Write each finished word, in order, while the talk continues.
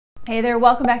Hey there,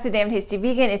 welcome back to Damn Tasty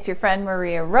Vegan. It's your friend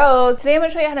Maria Rose. Today I'm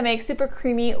going to show you how to make super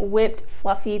creamy, whipped,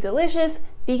 fluffy, delicious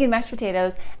vegan mashed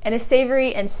potatoes and a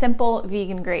savory and simple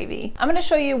vegan gravy. I'm going to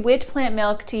show you which plant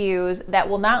milk to use that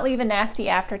will not leave a nasty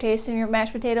aftertaste in your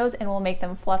mashed potatoes and will make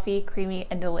them fluffy, creamy,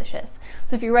 and delicious.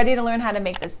 So if you're ready to learn how to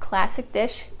make this classic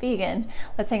dish vegan,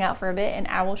 let's hang out for a bit and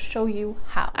I will show you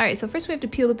how. All right, so first we have to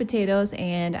peel the potatoes,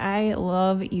 and I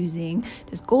love using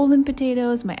just golden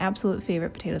potatoes, my absolute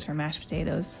favorite potatoes for mashed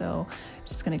potatoes. So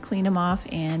just going to clean them off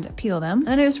and peel them. And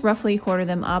then I just roughly quarter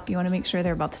them up. You want to make sure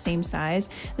they're about the same size.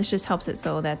 This just helps it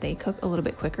so that they cook a little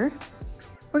bit quicker.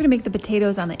 We're gonna make the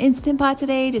potatoes on the Instant Pot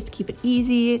today just to keep it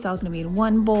easy. It's all gonna be in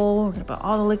one bowl. We're gonna put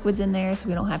all the liquids in there so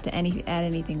we don't have to add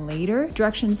anything later.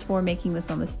 Directions for making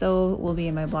this on the stove will be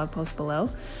in my blog post below.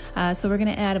 So we're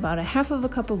gonna add about a half of a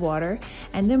cup of water,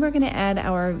 and then we're gonna add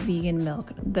our vegan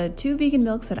milk. The two vegan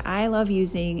milks that I love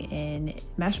using in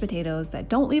mashed potatoes that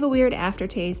don't leave a weird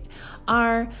aftertaste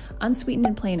are unsweetened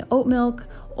and plain oat milk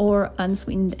or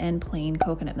unsweetened and plain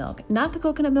coconut milk. Not the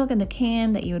coconut milk in the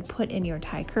can that you would put in your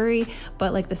Thai curry,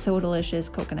 but like the So Delicious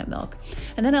coconut milk.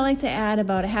 And then I like to add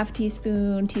about a half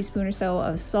teaspoon or so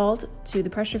of salt to the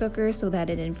pressure cooker so that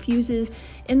it infuses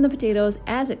in the potatoes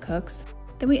as it cooks.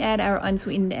 Then we add our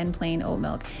unsweetened and plain oat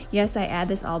milk. Yes, I add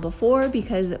this all before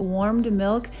because warmed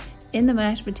milk in the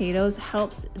mashed potatoes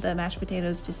helps the mashed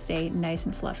potatoes to stay nice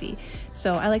and fluffy.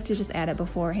 So I like to just add it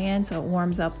beforehand so it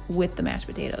warms up with the mashed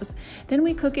potatoes. Then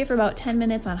we cook it for about 10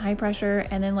 minutes on high pressure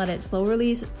and then let it slow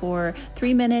release for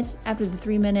 3 minutes. After the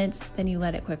 3 minutes, then you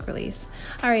let it quick release.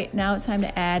 All right, now it's time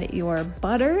to add your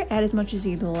butter. Add as much as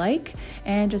you'd like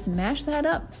and just mash that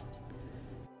up.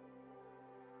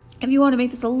 If you want to make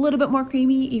this a little bit more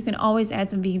creamy, you can always add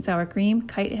some vegan sour cream.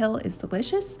 Kite Hill is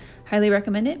delicious. Highly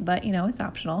recommend it, but you know, it's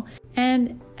optional.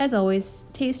 And as always,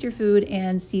 taste your food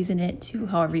and season it to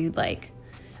however you'd like.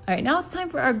 All right, now it's time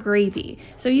for our gravy.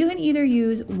 So you can either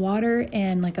use water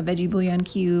and like a veggie bouillon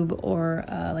cube or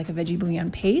like a veggie bouillon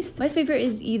paste. My favorite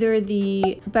is either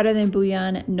the Better Than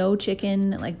Bouillon no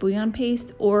chicken like bouillon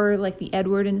paste or like the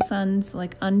Edward and Sons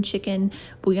like unchicken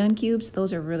bouillon cubes.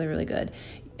 Those are really, really good.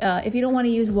 If you don't want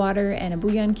to use water and a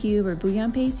bouillon cube or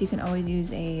bouillon paste, you can always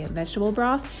use a vegetable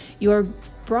broth. Your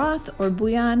broth or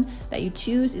bouillon that you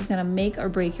choose is going to make or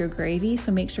break your gravy,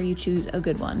 so make sure you choose a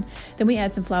good one. Then we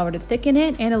add some flour to thicken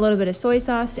it and a little bit of soy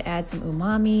sauce to add some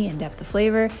umami and depth of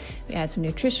flavor. We add some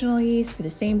nutritional yeast for the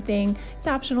same thing. It's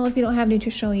optional if you don't have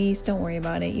nutritional yeast, don't worry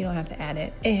about it, you don't have to add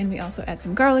it. And we also add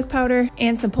some garlic powder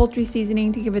and some poultry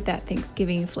seasoning to give it that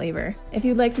Thanksgiving flavor. If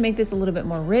you'd like to make this a little bit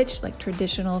more rich, like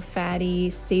traditional fatty,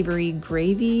 savory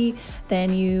gravy,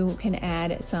 then you can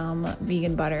add some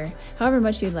vegan butter, however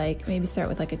much you'd like. Maybe start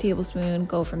with like a tablespoon,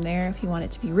 go from there. If you want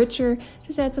it to be richer,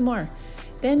 just add some more.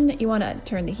 Then you want to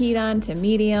turn the heat on to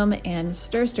medium and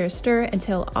stir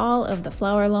until all of the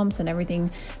flour lumps and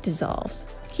everything dissolves.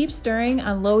 Keep stirring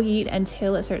on low heat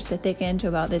until it starts to thicken to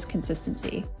about this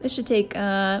consistency. This should take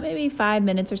maybe 5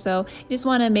 minutes or so. You just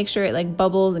want to make sure it like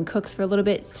bubbles and cooks for a little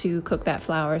bit to cook that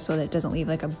flour so that it doesn't leave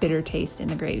like a bitter taste in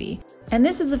the gravy. And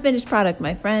this is the finished product,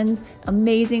 my friends.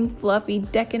 Amazing, fluffy,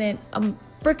 decadent,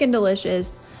 freaking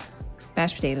delicious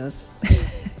mashed potatoes.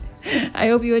 I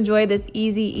hope you enjoyed this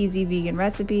easy vegan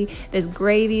recipe. This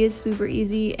gravy is super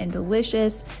easy and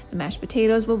delicious. The mashed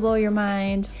potatoes will blow your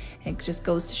mind. It just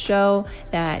goes to show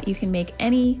that you can make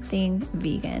anything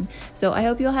vegan. So I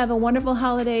hope you'll have a wonderful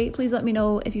holiday. Please let me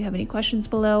know if you have any questions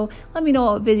below. Let me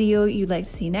know what video you'd like to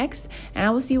see next, and I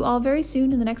will see you all very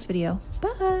soon in the next video.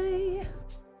 Bye!